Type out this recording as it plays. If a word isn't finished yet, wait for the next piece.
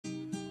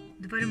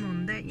var det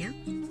måndag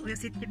igen. Och jag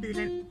sitter i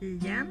bilen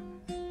igen.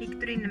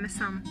 Victor är inne med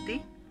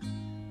Santi.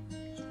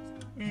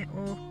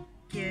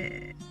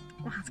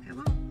 Och han ska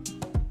vara...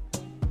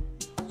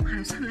 Han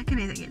är tandläkaren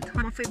helt enkelt.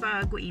 Man får ju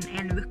bara gå in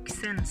en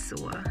vuxen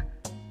så...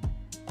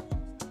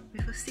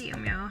 Vi får se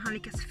om han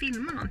lyckas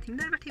filma någonting.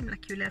 Det hade varit himla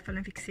kul i alla fall.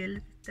 Han fick se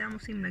lite. Han var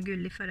så himla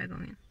gullig förra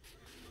gången.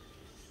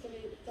 Ska vi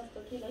testa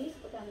att pilla lite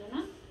på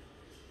tänderna?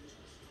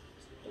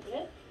 Är du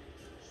beredd?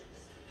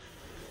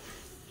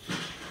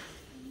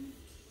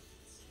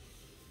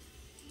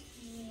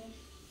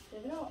 Det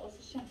är bra. Och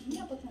så känner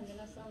jag på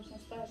tänderna som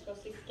känns där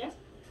ska slicka.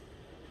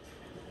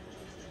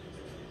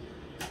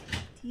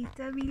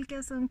 Titta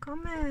vilka som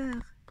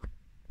kommer.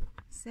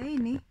 Säg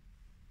ni.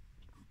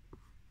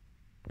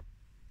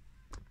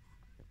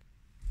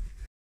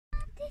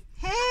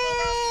 Hej!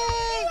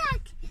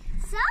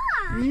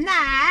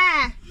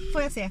 Nej,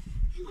 får jag se.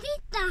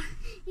 Titta,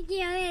 vilken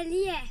jag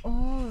väljer.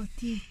 Åh,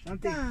 titta.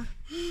 Santi,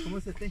 kom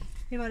och sätt dig.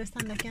 Hur var det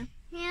tandläkaren?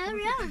 Ja,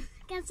 bra.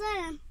 Kan jag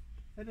säga den?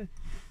 Är det?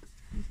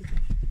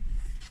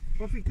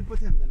 Vad fick du på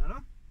tänderna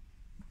då?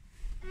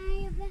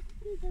 Nej, jag vet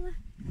inte vad.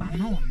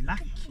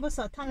 Bananlack. Vad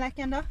sa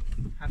tandläkaren då?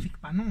 Han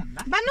fick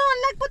bananlack.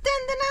 Bananlack på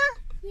tänderna!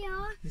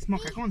 Ja, Det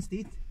smakar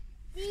konstigt.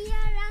 det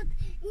gör att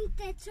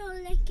inte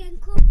trollen kan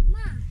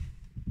komma.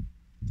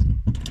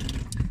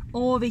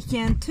 Åh,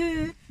 vilken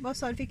tur. Vad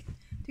sa du?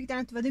 Tyckte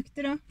han att du var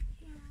duktig då? Jag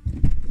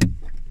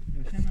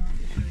känner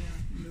att jag kör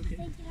Jag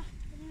tänker att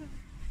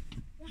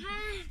det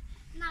här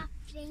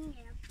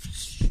nappringen.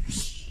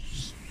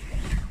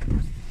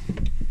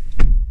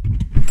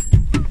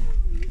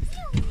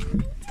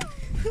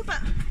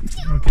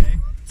 Okej.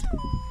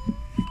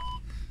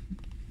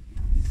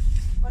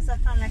 Vad sa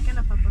tandläkaren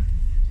då, pappa?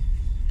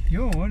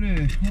 Ja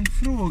du, hon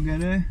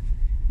frågade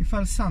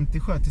ifall Santi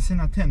sköter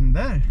sina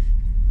tänder.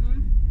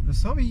 Då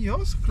sa vi ja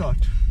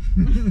såklart.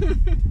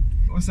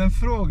 Och sen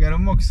frågade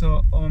de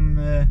också om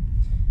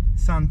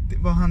Santi,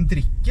 vad han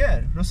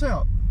dricker. Då sa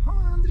jag,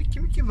 han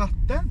dricker mycket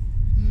vatten.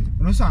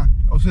 Och då sa han,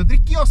 och så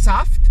dricker jag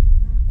saft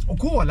och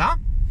cola.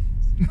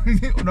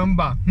 Och de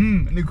bara,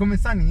 nu kommer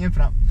sanningen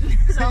fram.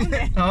 Sa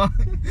det? Ja.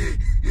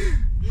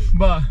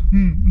 Bara,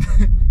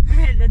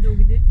 Eller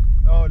dog du?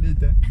 Ja,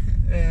 lite.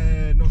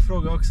 De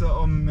frågade också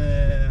om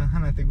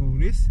han äter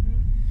godis.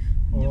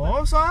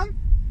 Ja, sa han.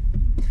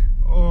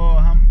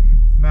 Och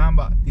han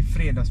bara, det är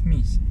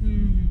fredagsmys.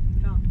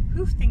 Bra.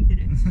 Huff tänkte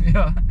du.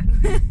 Ja.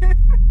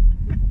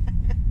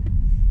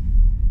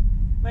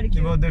 Var det Du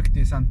kul? var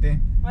duktig, Santi.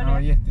 Var Han var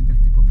det?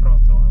 jätteduktig på att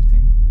prata och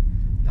allting.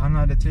 Han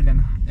hade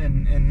tydligen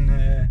en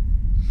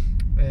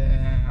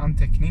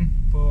anteckning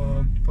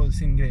på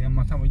sin grej om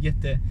att han var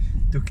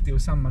jätteduktig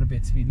och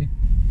samarbetsvillig.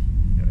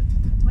 Jag vet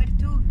inte. Vad är det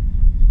tog?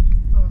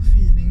 Ja,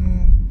 feeling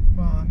och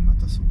bara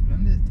möta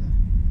solen lite.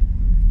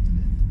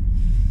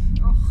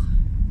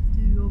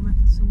 Du och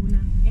möta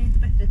solen. Är det inte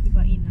bättre att vi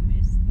bara är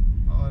inomhus?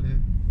 Ja, det...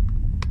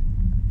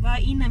 Vad är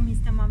inomhus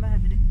där man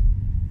behöver det?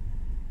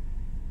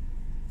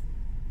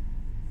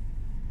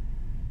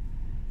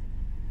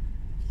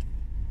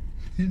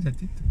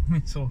 Titta på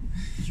mig så.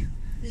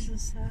 Det är så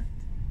söt.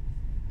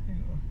 Ja.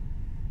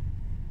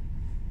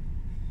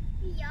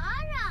 Ja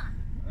då.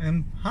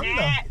 En hand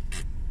då?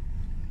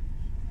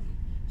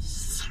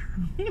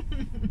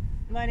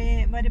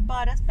 Var det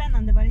bara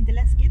spännande? Var det inte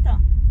läskigt då?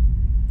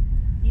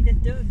 Inte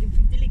ett dugg.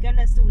 Fick du ligga i den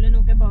där stolen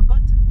och åka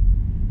bakåt?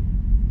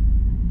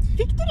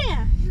 Fick du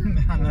det?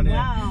 Han hade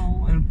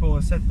Wow. höll på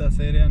att sätta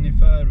sig redan i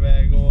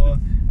förväg och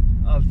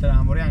allt det där.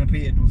 Han var redan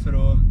redo för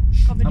att...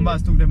 Han bara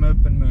stod där med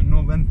öppen mun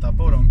och väntade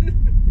på dem.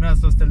 Medan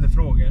de ställde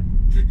frågor.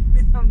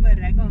 Som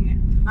förra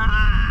gången.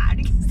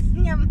 Du kan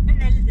stänga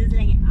munnen lite så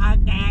länge.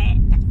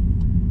 Okej.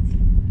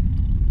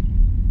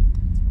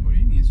 Det var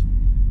ju ingen så.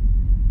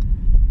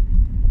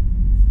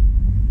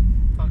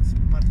 Falsk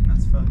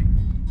marknadsföring.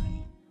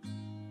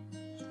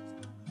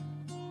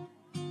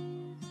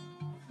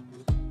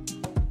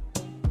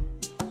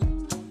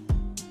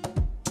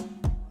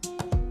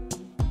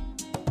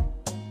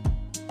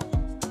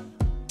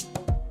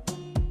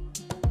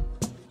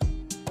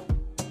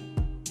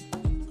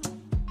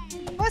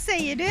 Vad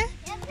säger du?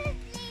 Jag vill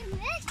bli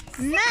växt.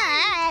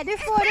 Nej, det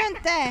får du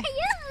inte.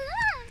 Ja.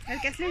 Jag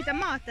ska sluta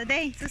mata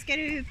dig så ska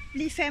du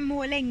bli 5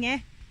 år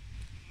länge.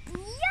 Jag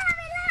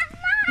vill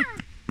hemma.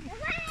 Jag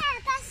vill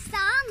äta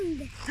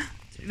sand.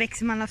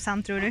 Växer man av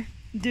sand tror du?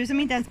 Du som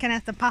inte ens kan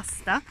äta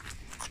pasta.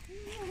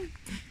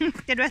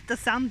 Ska du äta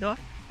sand då?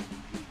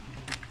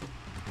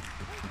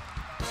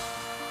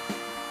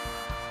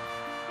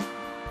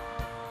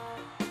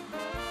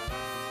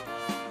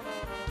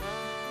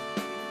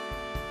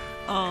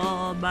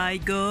 Oh my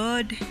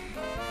god.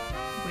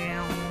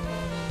 Wow.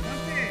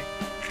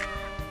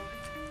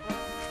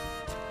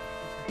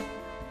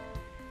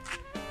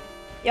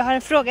 Jag har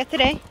en fråga till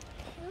dig.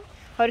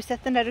 Har du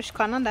sett den där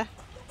rutschkanan där?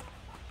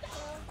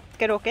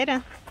 Ska du åka i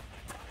den?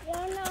 Jag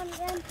har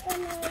använt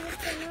den här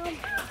lite.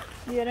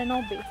 Du gör en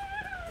hobby.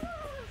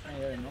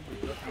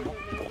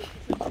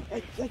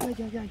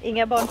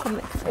 Inga barn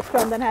kommer,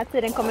 från den här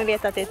tiden kommer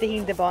veta att det heter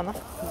hinderbana.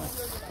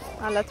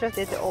 Alla tror att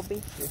det heter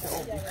hobby.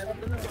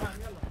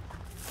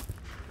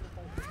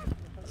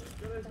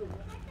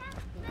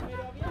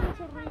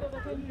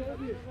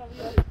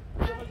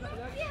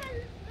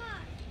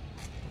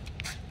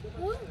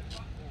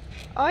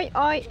 Oj,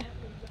 oj.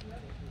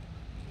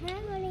 Det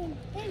här går inte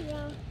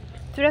bra.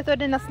 Tror du att du har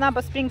dina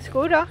snabba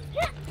springskor då?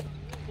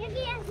 Jag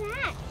vet så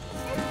här.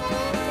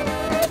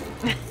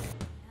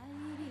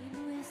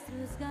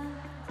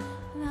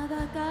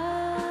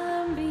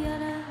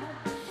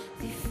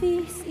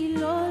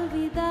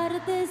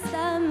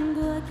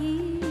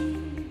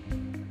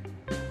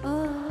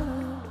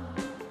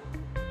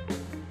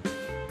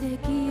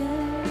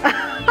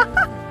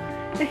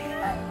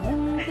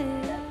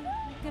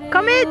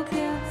 Kom hit!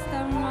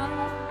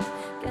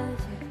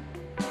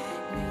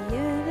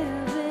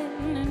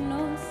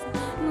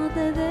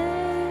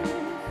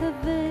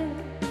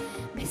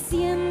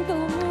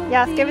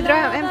 Ja, ska vi dra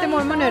hem till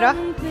mormor nu då?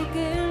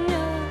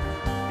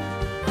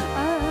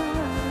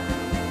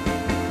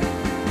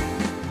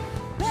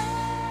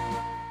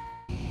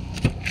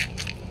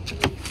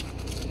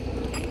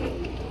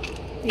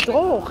 Vi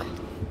drar.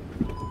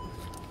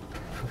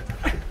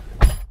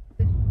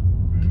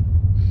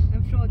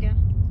 En fråga.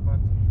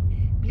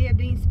 Blev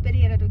du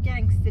inspirerad av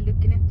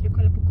gangsterlooken efter du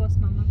kollade på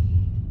Gåsmamma?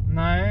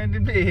 Nej, det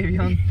blev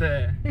jag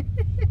inte.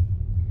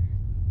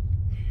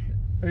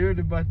 Jag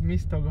gjorde bara ett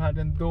misstag och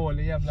hade en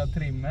dålig jävla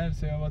trimmer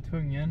så jag var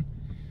tvungen.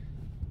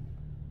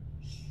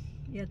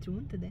 Jag tror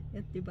inte det.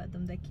 Jag tror bara att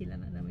de där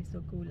killarna, de är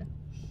så coola.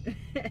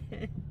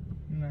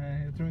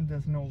 Nej, jag tror inte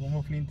ens någon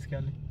var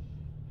flintskallig.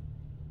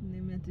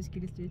 Nej, men att du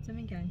skulle se ut som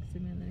en gangster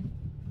menar du?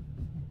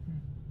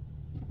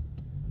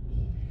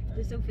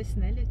 Du såg för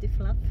snäll ut i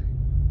fluff.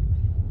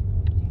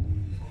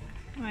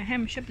 Jag har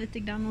hemköpt lite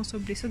grann och så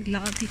blir så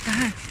glad. Titta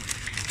här.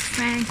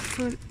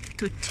 Frankfurt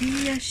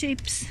tortilla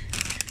chips.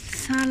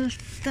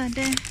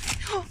 Saltade.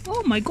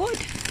 Oh my god.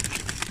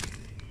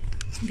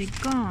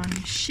 Vegan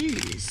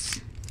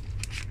cheese.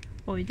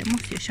 Oj, det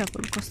måste jag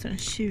köpa. Det kostar en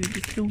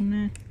 20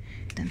 kronor.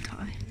 Den tar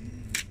jag.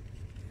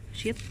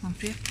 Shit, man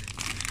får.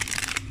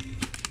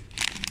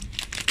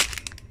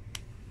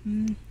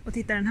 Och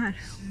titta den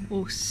här.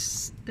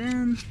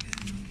 Osten.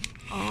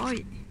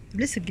 Oj. Jag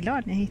blir så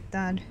glad när jag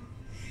hittar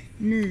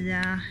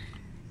nya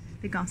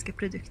veganska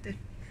produkter.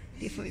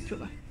 Det får vi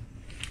prova.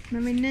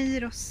 Men vi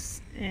nöjer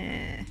oss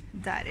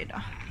där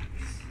idag.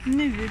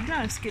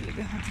 Nudlar skulle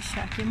vi ha till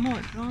käk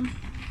imorgon.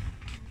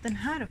 Den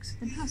här också.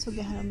 Den här såg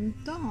jag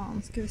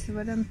häromdagen. Ska vi se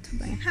vad den tog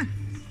vägen här.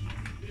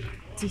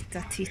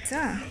 Titta,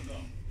 titta.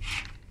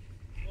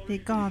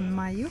 Vegan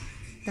mayo.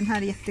 Den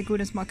här är jättegod.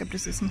 Den smakar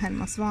precis som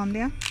Hemmas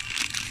vanliga.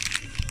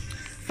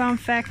 Fun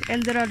fact.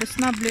 Eldorado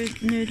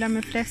snabbnudlar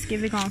med fläsk är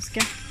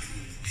veganska.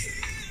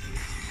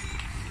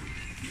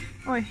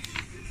 Oj.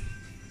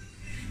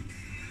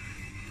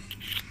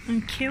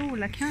 En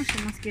cola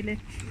kanske man skulle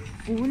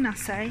ona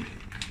sig.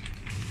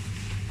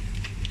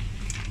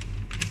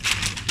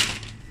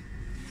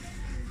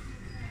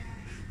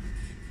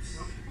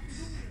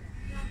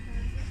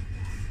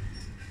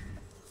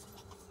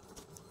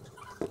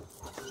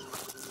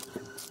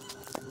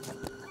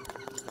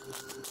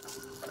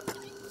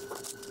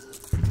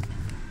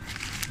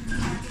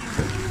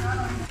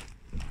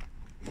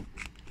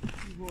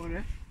 Hur var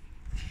det?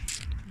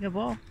 Det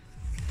var.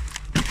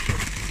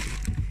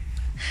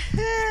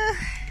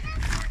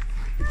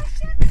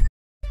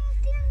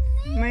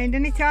 Men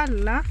den är till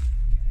alla.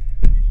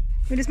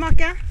 Vill du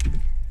smaka?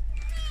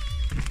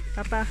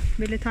 Pappa,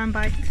 vill du ta en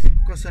bite?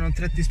 Kostar de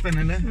 30 spänn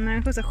eller? Nej,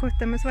 den kostar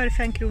 17 men så var det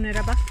 5 kronor i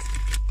rabatt.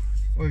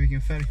 Oj,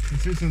 vilken färg. Det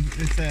ser ut som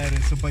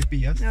sopa i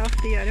bias. Ja,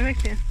 det gör det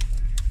verkligen.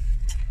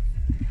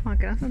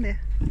 Smakar den som det?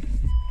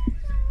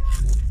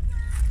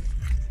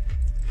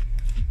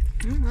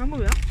 Ja,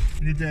 god ja.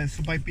 Lite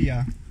sopa i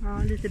pia.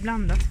 Ja, lite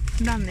blandat.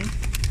 Blandning.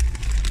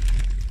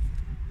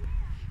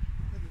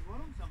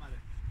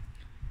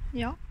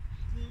 Ja.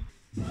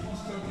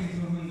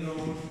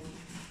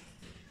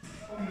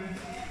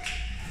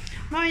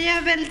 Vad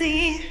gör väl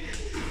det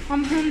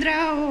om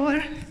 100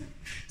 år?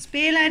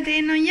 Spelar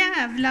det någon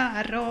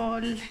jävla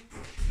roll?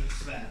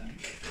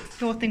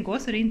 Låten går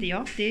så det är inte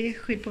jag. Det är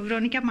skydd på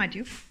Veronica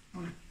Maggio.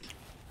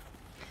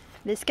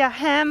 Vi ska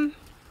hem.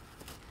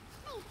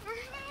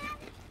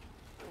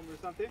 Kommer du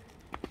Santi?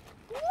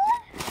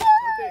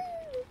 Santi?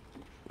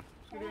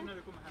 Ska du göra när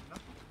du kommer hem då?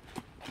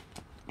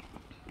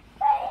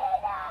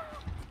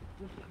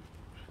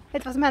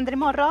 Vet du vad som händer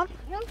imorgon?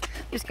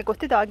 Du ska gå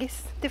till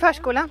dagis, till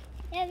förskolan.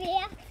 Jag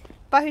vet.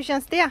 Hur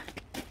känns det?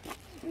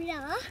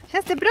 Bra.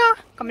 Känns det bra?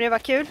 Kommer det vara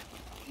kul?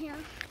 Ja.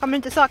 Kommer du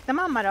inte sakna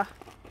mamma då?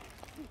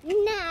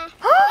 Nej.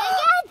 Jag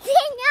kan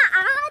tänka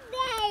av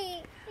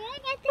dig.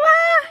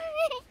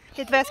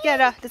 Vet du vad jag ska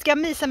göra? Du ska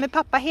mysa med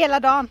pappa hela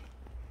dagen.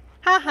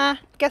 Haha,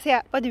 ska jag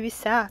säga vad du är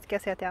söt, ska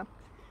jag säga till honom.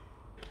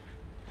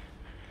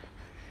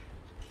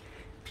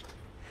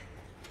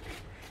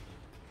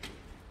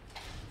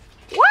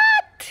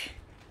 What?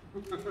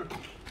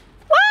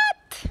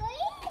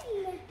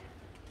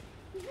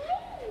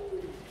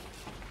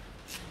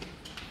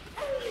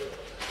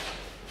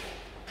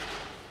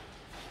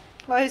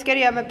 What? Hur ska du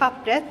göra med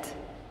pappret?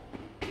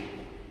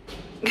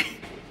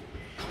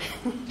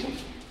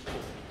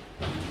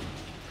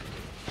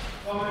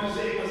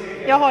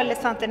 Jag håller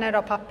Santi när du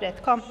har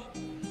pappret. Kom.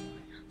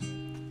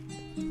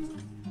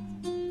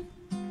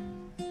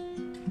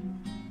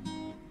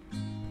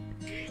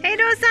 Hej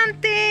då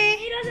Santi!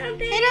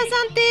 Hej då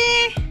Santi!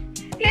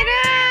 Hej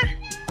då!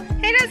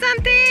 Hej då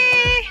Santi!